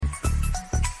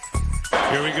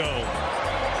Here we go.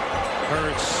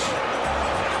 Hurts.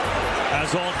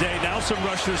 As all day, now some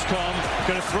rushers come.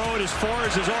 Going to throw it as far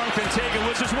as his arm can take it,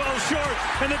 which is well short.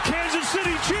 And the Kansas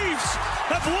City Chiefs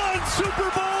have won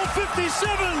Super Bowl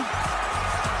 57.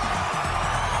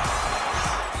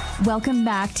 Welcome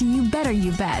back to You Better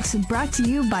You Bet, brought to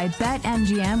you by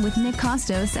BetMGM with Nick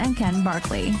Costos and Ken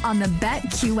Barkley on the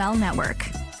BetQL network.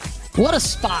 What a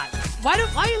spot. Why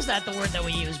is that the word that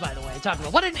we use, by the way? Talking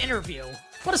about what an interview.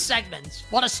 What a segment.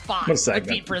 What a spot with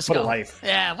Pete Prisco. What a life.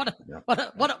 Yeah,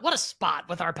 what a spot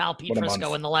with our pal Pete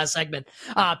Prisco in the last segment.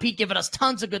 Pete giving us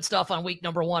tons of good stuff on week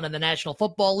number 1 in the National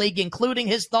Football League, including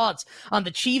his thoughts on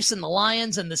the Chiefs and the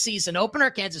Lions and the season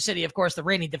opener. Kansas City, of course, the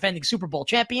reigning defending Super Bowl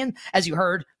champion. As you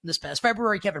heard this past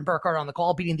February, Kevin Burkhardt on the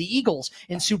call, beating the Eagles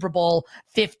in Super Bowl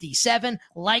 57.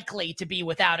 Likely to be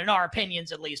without, in our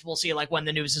opinions at least, we'll see like when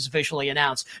the news is officially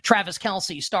announced, Travis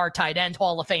Kelce, star tight end,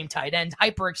 Hall of Fame tight end,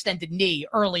 hyperextended knee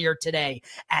earlier today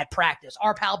at practice.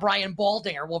 Our pal Brian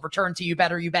Baldinger will return to You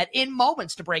Better You Bet in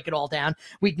moments to break it all down.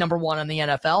 Week number 1 in the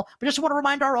NFL. But just want to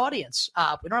remind our audience,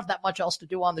 we don't have that much else to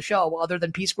do on the show other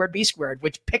than P squared B squared,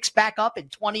 which picks back up in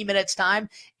 20 minutes time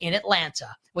in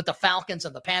Atlanta with the Falcons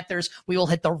and the Panthers. We will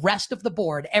hit the rest of the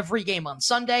board every game on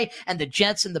Sunday, and the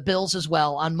Jets and the Bills as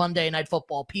well on Monday Night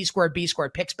Football. P squared B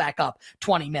squared picks back up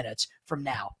 20 minutes from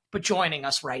now. But joining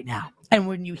us right now, and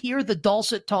when you hear the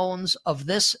dulcet tones of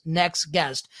this next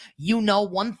guest, you know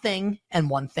one thing and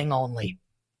one thing only.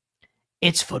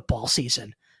 It's football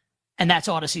season. And that's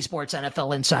Odyssey Sports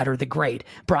NFL insider, the great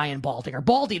Brian Baldinger.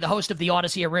 Baldy, the host of the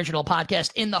Odyssey original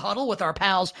podcast In the Huddle with our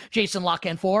pals Jason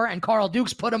Lockhanfor and Carl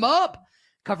Dukes, put him up,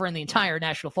 covering the entire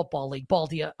National Football League.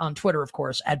 Baldy on Twitter, of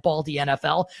course, at Baldy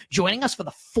NFL. Joining us for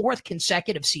the 4th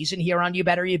consecutive season here on You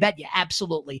Better You Bet. You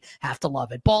absolutely have to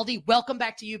love it. Baldy, welcome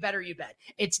back to You Better You Bet.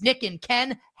 It's Nick and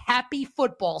Ken. Happy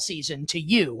football season to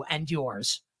you and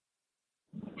yours.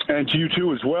 And to you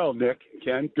too as well, Nick.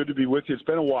 Ken, good to be with you. It's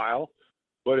been a while,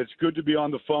 but it's good to be on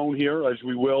the phone here, as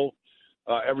we will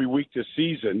every week this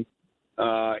season,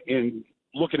 in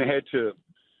looking ahead to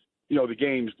the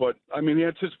games. But, I mean, the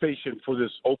anticipation for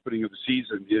this opening of the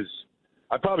season is,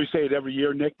 I probably say it every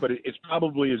year, Nick, but it's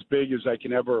probably as big as I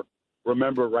can ever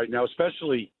remember right now,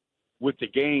 especially with the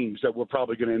games that we're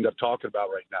probably going to end up talking about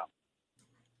right now.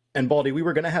 And Baldy, we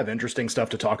were going to have interesting stuff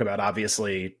to talk about.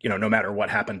 Obviously, no matter what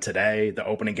happened today, the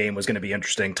opening game was going to be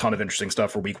interesting. Ton of interesting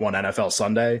stuff for week 1 NFL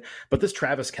Sunday. But this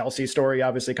Travis Kelce story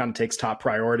obviously kind of takes top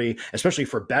priority, especially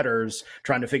for bettors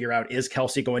trying to figure out, is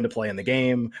Kelce going to play in the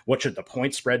game? What should the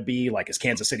point spread be? Like, is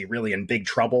Kansas City really in big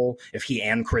trouble if he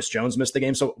and Chris Jones miss the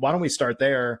game? So why don't we start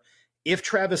there? If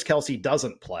Travis Kelce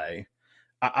doesn't play,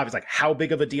 I was like, how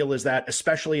big of a deal is that,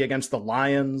 especially against the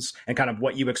Lions, and kind of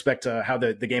what you expect how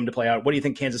the game to play out? What do you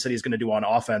think Kansas City is going to do on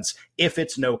offense if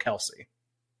it's no Kelce?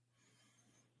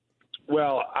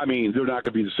 Well, I mean, they're not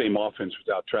going to be the same offense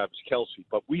without Travis Kelce.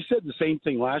 But we said the same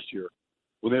thing last year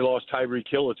when they lost Tyreek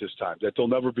Hill at this time, that they'll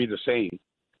never be the same.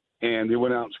 And they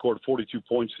went out and scored 42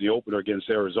 points in the opener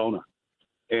against Arizona.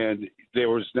 And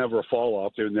there was never a fall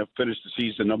off. They finished the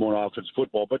season number 1 offense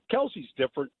football. But Kelce's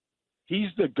different. He's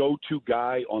the go-to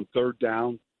guy on 3rd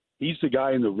down. He's the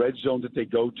guy in the red zone that they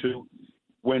go to.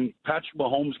 When Patrick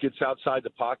Mahomes gets outside the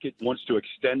pocket, wants to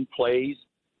extend plays,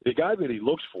 the guy that he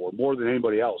looks for more than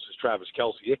anybody else is Travis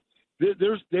Kelce.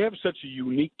 They have such a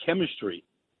unique chemistry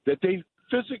that they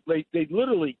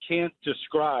literally can't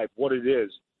describe what it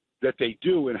is that they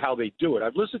do and how they do it.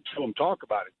 I've listened to them talk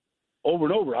about it over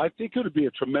and over. I think it would be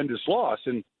a tremendous loss.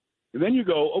 And then you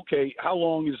go, okay, how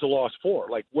long is the loss for?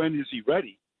 Like, when is he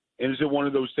ready? And is it one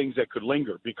of those things that could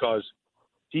linger? Because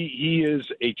he is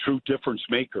a true difference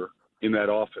maker in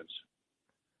that offense.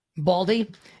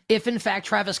 Baldy, if in fact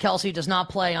Travis Kelce does not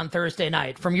play on Thursday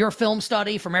night, from your film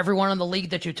study, from everyone in the league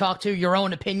that you talk to, your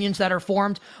own opinions that are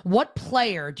formed, what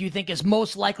player do you think is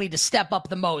most likely to step up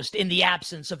the most in the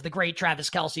absence of the great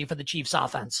Travis Kelce for the Chiefs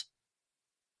offense?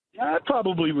 I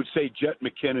probably would say Jet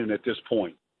McKinnon at this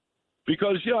point.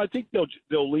 Because, I think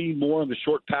they'll lean more on the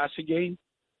short passing game.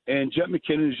 And Jet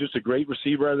McKinnon is just a great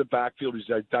receiver out of the backfield. He's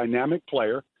a dynamic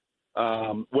player.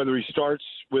 Whether he starts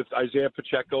with Isaiah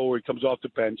Pacheco or he comes off the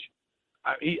bench,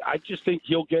 I just think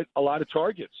he'll get a lot of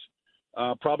targets.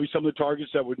 Probably some of the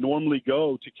targets that would normally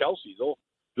go to Kelce.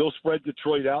 They'll spread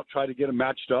Detroit out, try to get him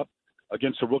matched up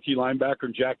against a rookie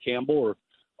linebacker, Jack Campbell,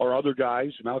 or other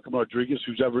guys, Malcolm Rodriguez,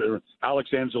 or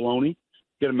Alex Anzalone,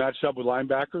 get him matched up with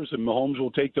linebackers, and Mahomes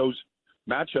will take those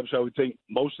matchups, I would think,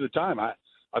 most of the time.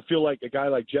 I feel like a guy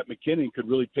like Jet McKinnon could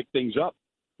really pick things up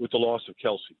with the loss of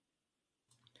Kelce.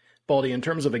 Baldy, in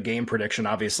terms of a game prediction,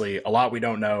 obviously a lot we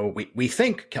don't know. We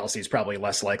think Kelsey's probably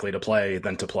less likely to play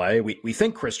than to play. We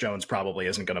think Chris Jones probably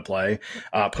isn't going to play.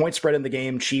 Point spread in the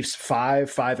game, Chiefs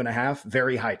 5.5,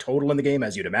 very high total in the game,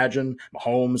 as you'd imagine.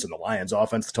 Mahomes and the Lions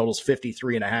offense, the total's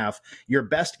 53.5. Your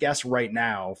best guess right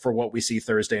now for what we see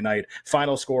Thursday night.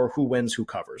 Final score, who wins, who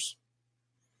covers?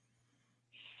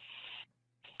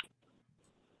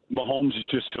 Mahomes is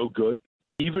just so good.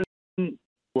 Even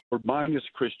or minus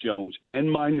Chris Jones and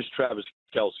minus Travis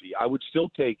Kelce, I would still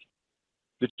take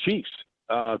the Chiefs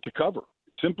to cover,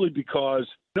 simply because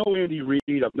I know Andy Reid.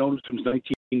 I've known him since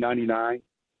 1999.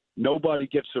 Nobody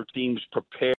gets their teams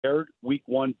prepared week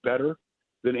one better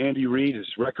than Andy Reid. His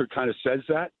record kind of says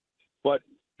that. But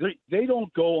they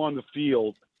don't go on the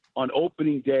field on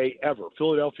opening day ever,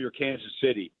 Philadelphia or Kansas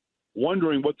City,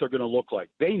 wondering what they're going to look like.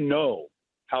 They know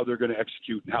how they're going to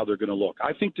execute and how they're going to look.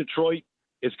 I think Detroit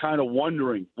is kind of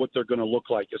wondering what they're going to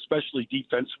look like, especially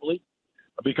defensively,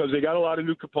 because they got a lot of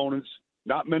new components.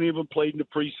 Not many of them played in the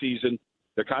preseason.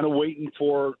 They're kind of waiting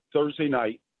for Thursday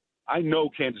night. I know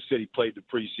Kansas City played the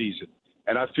preseason,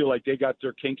 and I feel like they got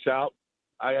their kinks out.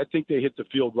 I think they hit the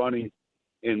field running,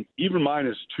 and even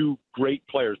minus two great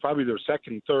players, probably their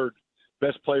second and third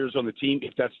best players on the team.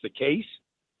 If that's the case,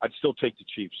 I'd still take the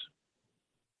Chiefs.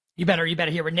 You better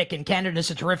hear what Nick in Canada.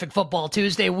 It's a terrific football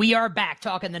Tuesday. We are back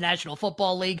talking the National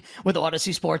Football League with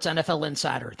Odyssey Sports NFL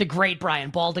Insider, the great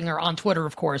Brian Baldinger, on Twitter,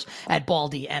 of course, at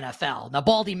Baldy NFL. Now,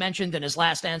 Baldy mentioned in his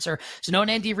last answer, he's known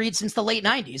Andy Reid since the late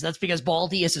 90s. That's because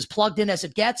Baldy is as plugged in as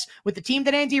it gets with the team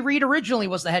that Andy Reid originally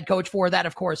was the head coach for. That,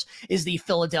 of course, is the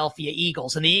Philadelphia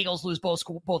Eagles. And the Eagles lose both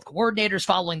coordinators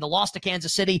following the loss to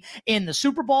Kansas City in the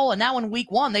Super Bowl. And now in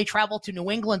week one, they travel to New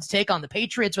England to take on the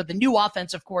Patriots with the new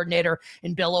offensive coordinator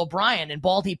in Bill O'Brien. And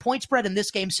Baldy, point spread in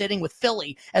this game sitting with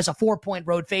Philly as a 4-point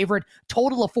road favorite,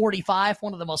 total of 45,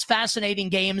 one of the most fascinating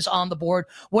games on the board.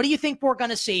 What do you think we're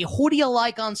going to see? Who do you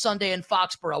like on Sunday in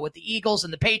Foxborough with the Eagles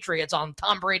and the Patriots on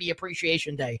Tom Brady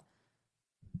Appreciation Day?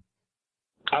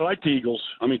 I like the Eagles.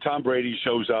 I mean, Tom Brady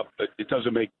shows up. It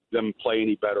doesn't make them play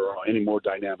any better or any more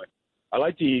dynamic. I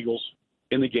like the Eagles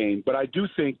in the game, but I do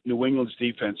think New England's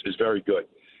defense is very good.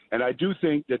 And I do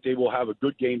think that they will have a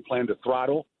good game plan to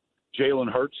throttle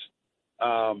Jalen Hurts.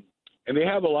 And they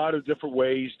have a lot of different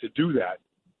ways to do that.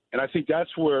 And I think that's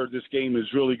where this game is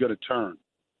really going to turn.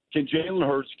 Can Jalen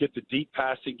Hurts get the deep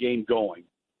passing game going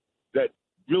that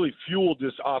really fueled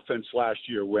this offense last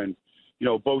year when, you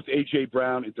know, both A.J.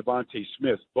 Brown and Devontae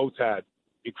Smith both had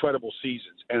incredible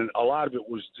seasons. And a lot of it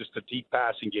was just a deep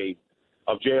passing game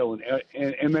of Jalen.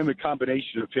 And then the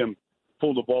combination of him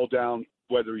pulling the ball down,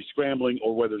 whether he's scrambling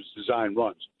or whether it's design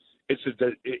runs.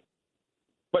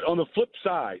 But on the flip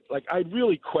side, like, I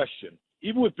really question,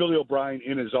 even with Billy O'Brien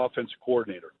in his offensive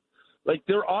coordinator, like,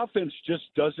 their offense just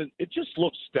doesn't – it just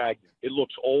looks stagnant. It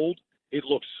looks old. It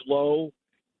looks slow.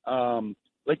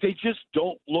 Like, they just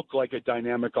don't look like a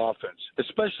dynamic offense,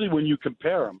 especially when you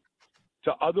compare them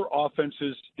to other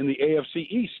offenses in the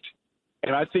AFC East.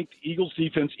 And I think the Eagles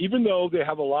defense, even though they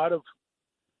have a lot of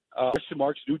question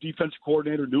marks, new defensive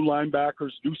coordinator, new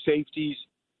linebackers, new safeties,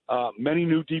 many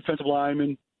new defensive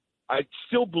linemen, I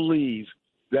still believe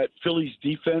that Philly's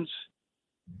defense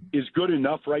is good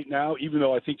enough right now, even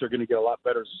though I think they're going to get a lot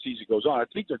better as the season goes on. I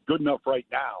think they're good enough right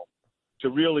now to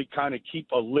really kind of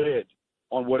keep a lid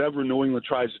on whatever New England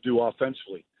tries to do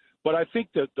offensively. But I think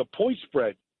that the point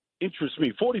spread interests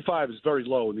me. 45 is very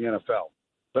low in the NFL.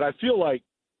 But I feel like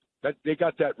that they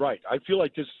got that right. I feel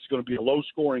like this is going to be a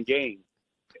low-scoring game.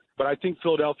 But I think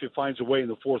Philadelphia finds a way in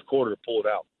the fourth quarter to pull it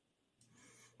out.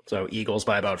 So Eagles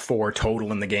by about 4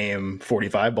 total in the game,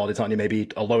 45. Baldy telling you maybe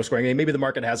a low scoring game. Maybe the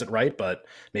market has it right, but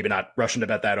maybe not rushing to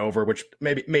bet that over, which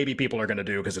maybe people are going to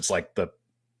do because it's like the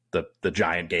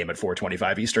giant game at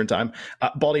 4:25 Eastern time.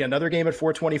 Baldy, another game at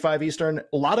 4:25 Eastern.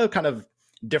 A lot of kind of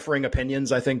differing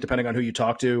opinions, I think, depending on who you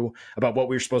talk to, about what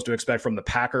we're supposed to expect from the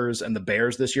Packers and the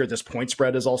Bears this year. This point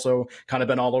spread has also kind of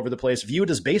been all over the place.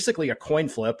 Viewed as basically a coin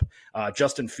flip.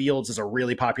 Justin Fields is a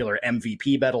really popular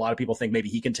MVP bet. A lot of people think maybe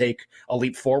he can take a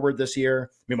leap forward this year.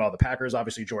 Meanwhile, the Packers,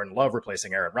 obviously Jordan Love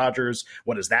replacing Aaron Rodgers.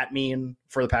 What does that mean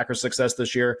for the Packers' success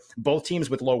this year? Both teams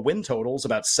with low win totals,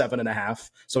 about 7.5,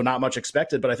 so not much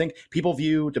expected. But I think people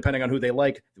view, depending on who they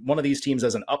like, one of these teams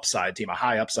as an upside team, a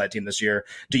high upside team this year.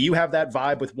 Do you have that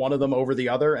vibe with one of them over the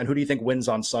other? And who do you think wins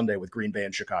on Sunday with Green Bay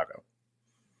and Chicago?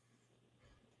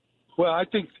 Well, I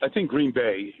think Green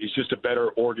Bay is just a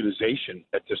better organization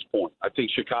at this point. I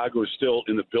think Chicago is still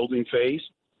in the building phase.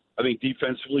 I think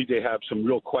defensively they have some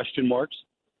real question marks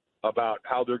about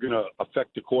how they're going to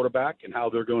affect the quarterback and how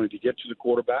they're going to get to the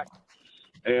quarterback.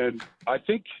 And I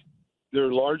think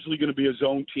they're largely going to be a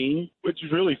zone team, which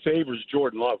really favors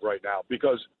Jordan Love right now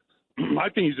because I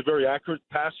think he's a very accurate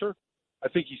passer. I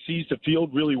think he sees the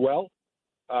field really well.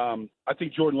 I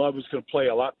think Jordan Love is going to play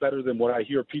a lot better than what I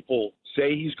hear people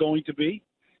say he's going to be.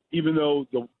 Even though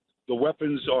the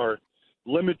weapons are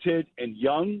limited and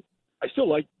young, I still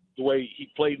like the way he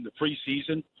played in the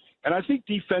preseason. And I think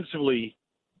defensively,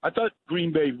 I thought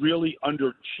Green Bay really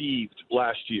underachieved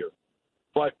last year.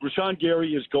 But Rashawn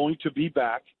Gary is going to be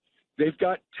back. They've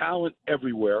got talent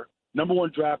everywhere. Number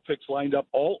 1 draft picks lined up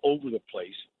all over the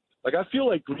place. Like, I feel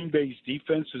like Green Bay's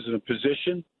defense is in a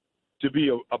position to be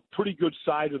a pretty good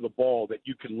side of the ball that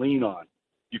you can lean on.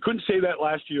 You couldn't say that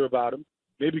last year about him,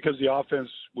 maybe because the offense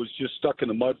was just stuck in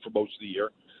the mud for most of the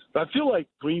year. But I feel like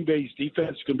Green Bay's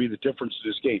defense is going to be the difference in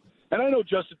this game. And I know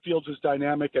Justin Fields is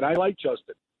dynamic, and I like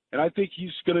Justin. And I think he's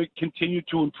going to continue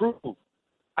to improve.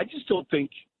 I just don't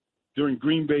think during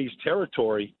Green Bay's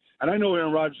territory, and I know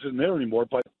Aaron Rodgers isn't there anymore,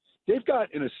 but they've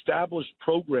got an established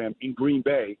program in Green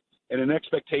Bay and an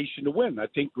expectation to win. I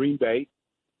think Green Bay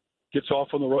gets off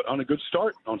on a good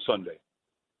start on Sunday.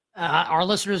 Our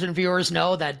listeners and viewers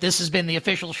know that this has been the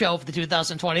official show for the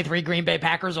 2023 Green Bay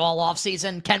Packers all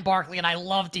offseason. Ken Barkley and I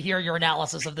love to hear your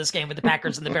analysis of this game with the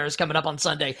Packers and the Bears coming up on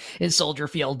Sunday in Soldier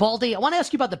Field. Baldy, I want to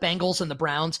ask you about the Bengals and the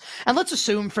Browns. And let's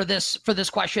assume for this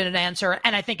question and answer,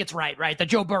 and I think it's right, that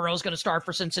Joe Burrow is going to start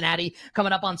for Cincinnati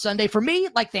coming up on Sunday. For me,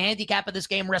 like, the handicap of this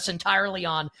game rests entirely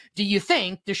on, do you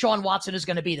think Deshaun Watson is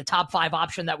going to be the top 5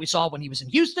 option that we saw when he was in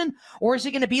Houston? Or is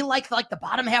he going to be like the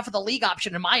bottom half of the league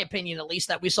option, in my opinion, at least,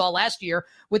 that we saw last year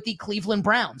with the Cleveland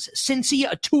Browns? Cincy,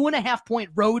 a 2.5-point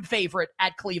road favorite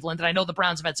at Cleveland. And I know the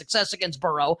Browns have had success against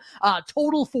Burrow.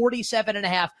 Total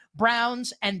 47.5.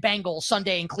 Browns and Bengals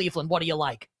Sunday in Cleveland. What do you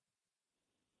like?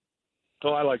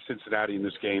 Oh, I like Cincinnati in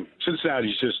this game.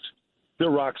 Cincinnati's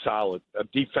they're rock solid.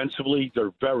 Defensively,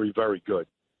 they're very, very good.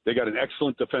 They got an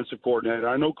excellent defensive coordinator.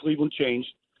 I know Cleveland changed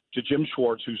to Jim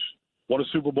Schwartz, who's won a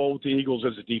Super Bowl with the Eagles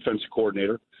as a defensive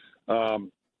coordinator.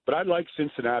 But I like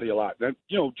Cincinnati a lot. And,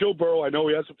 Joe Burrow, I know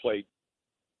he hasn't played.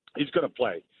 He's going to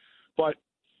play. But,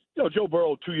 Joe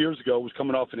Burrow 2 years ago was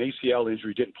coming off an ACL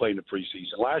injury, didn't play in the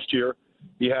preseason. Last year,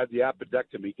 he had the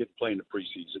appendectomy, didn't play in the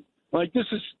preseason. Like, this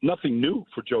is nothing new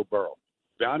for Joe Burrow,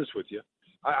 to be honest with you.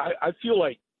 I feel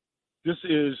like this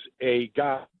is a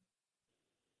guy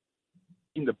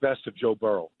in the best of Joe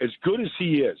Burrow. As good as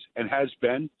he is and has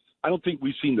been, I don't think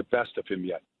we've seen the best of him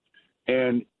yet.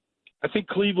 And I think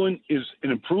Cleveland is an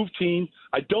improved team.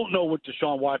 I don't know what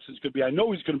Deshaun Watson's going to be. I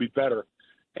know he's going to be better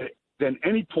than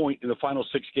any point in the final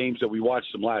 6 games that we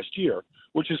watched him last year,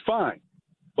 which is fine.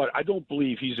 But I don't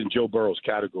believe he's in Joe Burrow's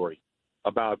category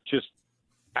about just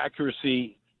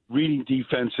accuracy, reading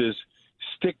defenses,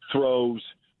 stick throws,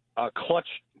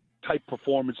 clutch-type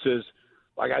performances.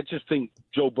 Like, I just think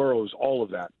Joe Burrow is all of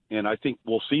that, and I think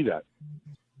we'll see that.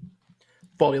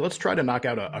 Baldy, let's try to knock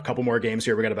out a couple more games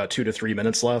here. We got about 2 to 3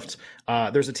 minutes left.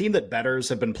 There's a team that bettors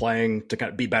have been playing to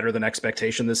kind of be better than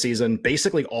expectation this season,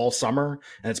 basically all summer,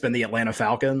 and it's been the Atlanta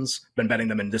Falcons. Been betting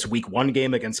them in this Week 1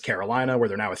 game against Carolina, where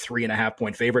they're now a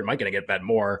 3.5-point favorite. Might going to get bet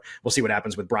more. We'll see what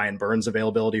happens with Brian Burns'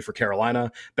 availability for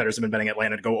Carolina. Bettors have been betting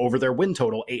Atlanta to go over their win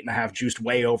total, 8.5, juiced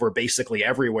way over basically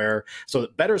everywhere. So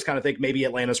bettors kind of think maybe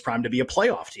Atlanta's primed to be a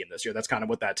playoff team this year. That's kind of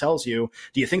what that tells you.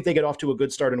 Do you think they get off to a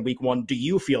good start in Week 1? Do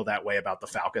you feel that way about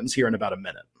the Falcons here in about a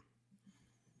minute?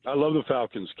 I love the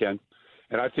Falcons, Ken,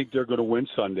 and I think they're going to win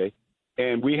Sunday.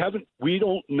 And we don't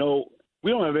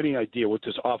have any idea what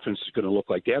this offense is going to look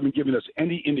like. They haven't given us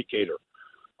any indicator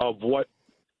of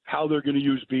how they're going to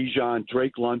use Bijan,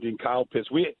 Drake London, Kyle Pitts.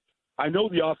 I know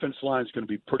the offense line is going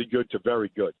to be pretty good to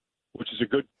very good, which is a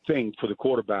good thing for the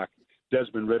quarterback,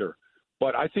 Desmond Ridder.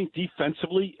 But I think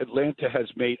defensively, Atlanta has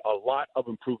made a lot of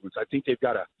improvements. I think they've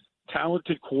got a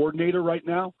talented coordinator right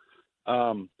now.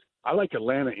 I like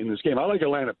Atlanta in this game. I like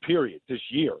Atlanta, period, this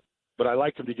year. But I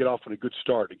like them to get off on a good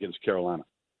start against Carolina.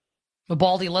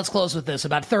 Baldy, let's close with this.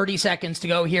 About 30 seconds to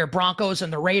go here. Broncos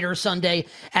and the Raiders Sunday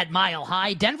at Mile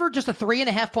High. Denver just a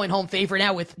 3.5-point home favorite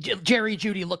now, with Jerry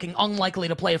Jeudy looking unlikely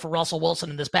to play for Russell Wilson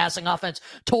in this passing offense.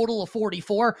 Total of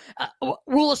 44.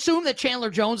 We'll assume that Chandler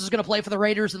Jones is going to play for the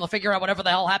Raiders, and they'll figure out whatever the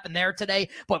hell happened there today.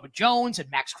 But with Jones and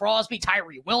Max Crosby,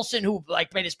 Tyree Wilson, who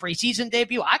made his preseason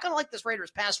debut, I kind of like this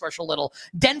Raiders pass rush a little.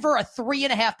 Denver, a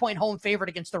 3.5-point home favorite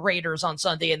against the Raiders on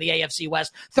Sunday in the AFC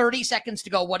West. 30 seconds to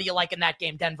go. What do you like in that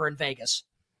game, Denver and Vegas?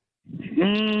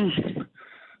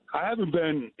 I haven't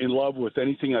been in love with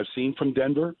anything I've seen from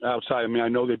Denver outside. I mean, I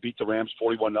know they beat the Rams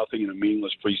 41-0 in a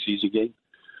meaningless preseason game.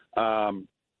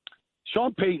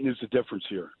 Sean Payton is the difference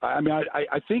here. I mean,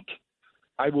 I think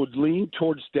I would lean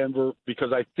towards Denver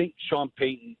because I think Sean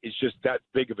Payton is just that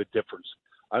big of a difference.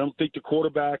 I don't think the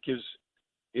quarterback is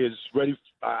is ready.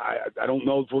 I don't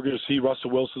know if we're going to see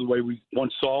Russell Wilson the way we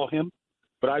once saw him,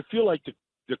 but I feel like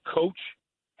the coach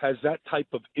has that type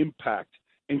of impact.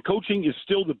 And coaching is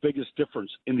still the biggest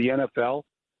difference in the NFL,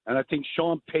 and I think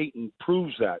Sean Payton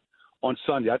proves that on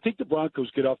Sunday. I think the Broncos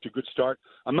get off to a good start.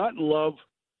 I'm not in love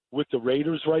with the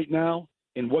Raiders right now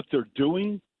and what they're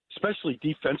doing, especially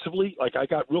defensively. Like, I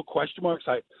got real question marks.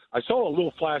 I saw a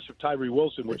little flash of Tyree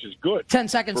Wilson, which is good 10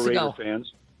 seconds for to Raider go.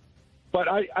 fans. But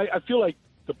I feel like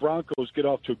the Broncos get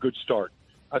off to a good start.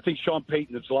 I think Sean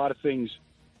Payton has a lot of things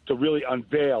to really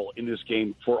unveil in this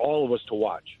game for all of us to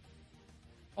watch.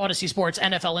 Odyssey Sports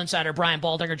NFL insider Brian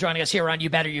Baldinger joining us here on You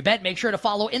Better You Bet. Make sure to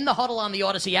follow In the Huddle on the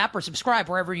Odyssey app or subscribe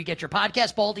wherever you get your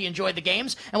podcast. Baldy, enjoy the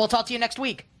games, and we'll talk to you next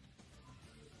week.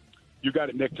 You got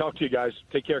it, Nick. Talk to you guys.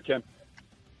 Take care, Ken.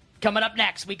 Coming up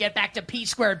next, we get back to P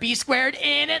squared, B squared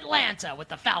in Atlanta with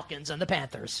the Falcons and the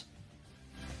Panthers.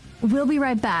 We'll be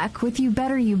right back with You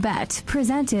Better You Bet,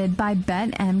 presented by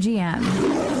BetMGM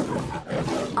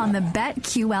on the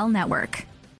BetQL network.